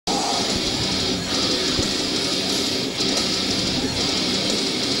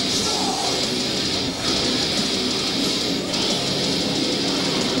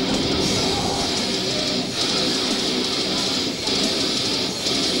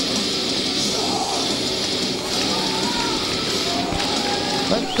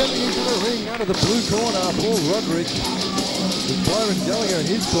And stepping into the ring out of the blue corner, Paul Roderick. With Byron Gallagher in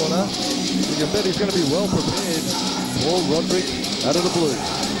his corner. You can bet he's going to be well prepared. Paul Roderick out of the blue.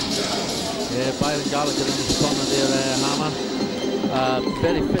 Yeah, Byron Gallagher in his corner there, Hammer.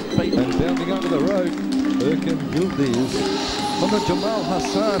 Very fit fighter. And bounding over the road, Erkan Yildiz from the Jamal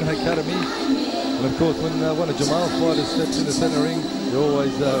Hassan Academy. And of course, when one of Jamal's fighters steps in the centre ring, you're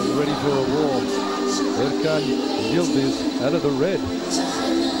always ready for a war. Erkan Yildiz out of the red.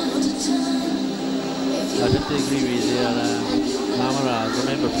 I have to agree with you there, Hammer. I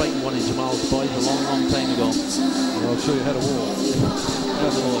remember fighting one of Jamal's boys a long, long time ago. Well, I'll show you how to war.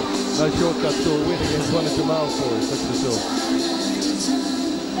 No shortcuts to a win against one of Jamal's boys, that's for sure.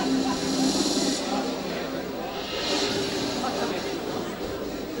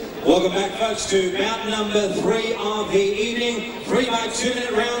 Welcome back, folks, to bout number 3 of the evening. 3 by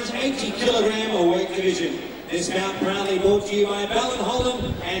 2-minute rounds, 80 kilogram weight division. This bout proudly brought to you by Bell &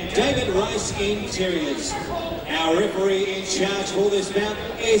 Holden and David Rice Interiors. Our referee in charge for this bout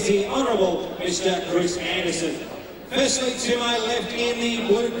is the Honourable Mr. Chris Anderson. Firstly, to my left in the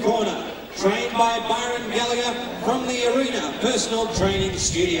blue corner, trained by Byron Gallagher from the Arena Personal Training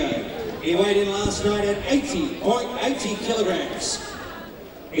Studio. He weighed in last night at 80.80 kilograms.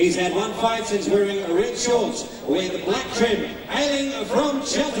 He's had one fight since wearing red shorts with black trim, hailing from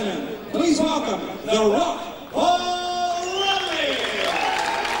Cheltenham. Please welcome The Rock, Paul Roderick.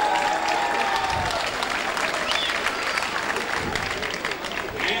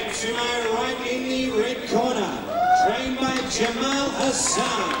 And to my right in the red corner, trained by Jamal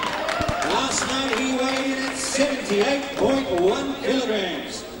Hassan. Last night he weighed in at 78.1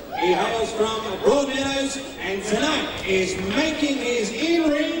 kilograms. He hails from Broadmeadows and tonight is making his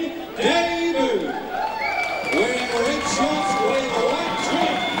in-ring debut. Wearing red shorts with white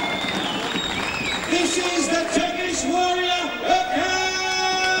trim. This is the Turkish warrior,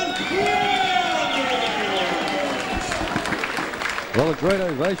 Erkan Yildiz. Well, a great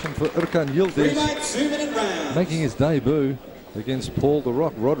ovation for Erkan Yildiz. 3 by 2-minute rounds. Making his debut against Paul "The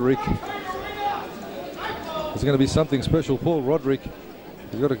Rock" Roderick. It's going to be something special. Paul Roderick,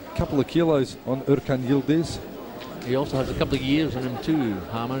 he's got a couple of kilos on Erkan Yildiz. He also has a couple of years on him too,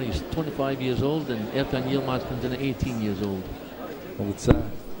 Hammer. He's 25 years old and Erkan Yildiz comes in at 18 years old. Well, it's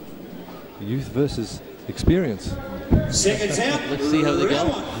youth versus experience. Seconds out. Let's see how they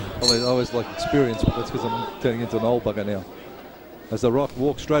go. I always like experience, but that's because I'm turning into an old bugger now. As The Rock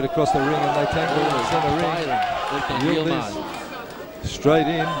walks straight across the ring and they tangle in the centre ring. Yildiz straight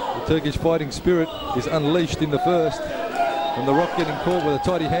in. The Turkish fighting spirit is unleashed in the first. And The Rock getting caught with a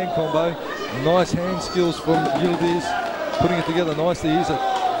tidy hand combo. Nice hand skills from Yildiz, putting it together nicely. He's a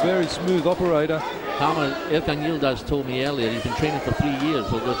very smooth operator. Hammer, Erkan Yildiz told me earlier he's been training for 3 years,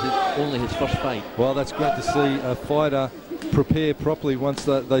 so this is only his first fight. Well, that's great to see a fighter prepare properly once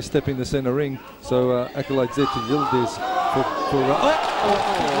they step in the centre ring. So accolades there to Yildiz for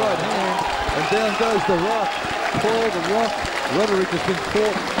right hand, and down goes The Rock. Paul "The Rock" Roderick has been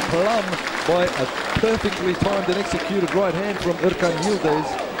caught plumb by a perfectly timed and executed right hand from Erkan Yildiz.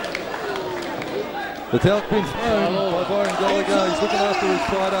 The towel pin thrown by Byron Gallagher. He's looking after his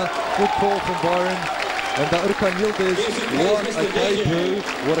fighter. Good call from Byron. And Erkan Yildiz, what a debut.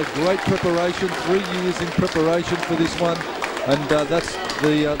 What a great preparation. 3 years in preparation for this one. And that's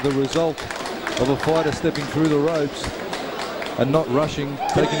the result of a fighter stepping through the ropes and not rushing,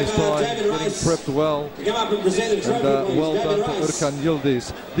 taking his time, getting prepped well. And well done to Erkan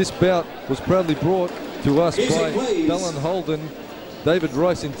Yildiz. This bout was proudly brought to us by Bell & Holden, David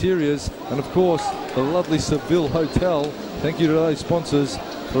Rice Interiors, and of course the lovely Seville Hotel. Thank you to those sponsors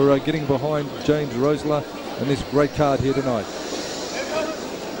for getting behind James Rosler and this great card here tonight.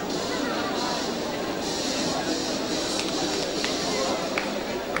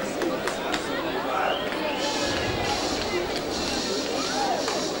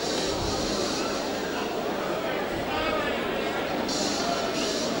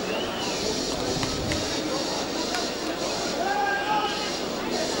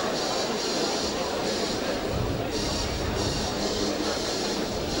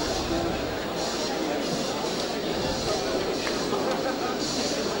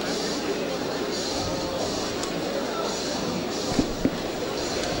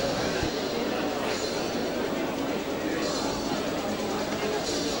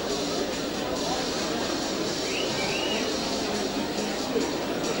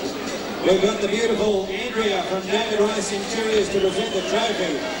 We've got the beautiful Andrea from David Rice Interiors to present the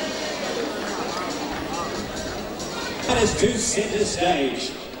trophy. That is to centre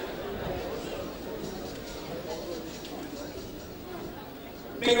stage.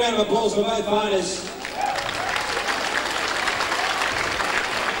 Big round of applause for both fighters.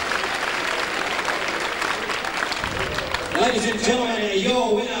 Ladies and gentlemen,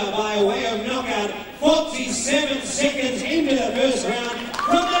 your winner by way of knockout, 47 seconds into the first round,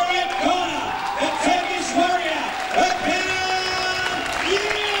 from the red corner, the Turkish warrior, Erkan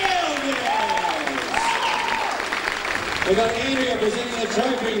Yildiz. We've got Andrea presenting the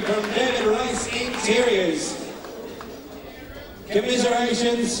trophy from David Rice Interiors.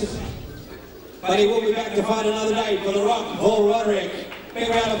 Commiserations, but he will be back to fight another day for The Rock, Paul Roderick. Big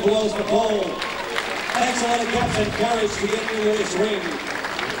round of applause for Paul. Takes a lot of guts and courage to get into this ring.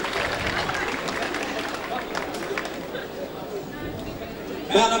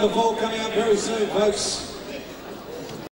 Bout number 4 coming up very soon, folks.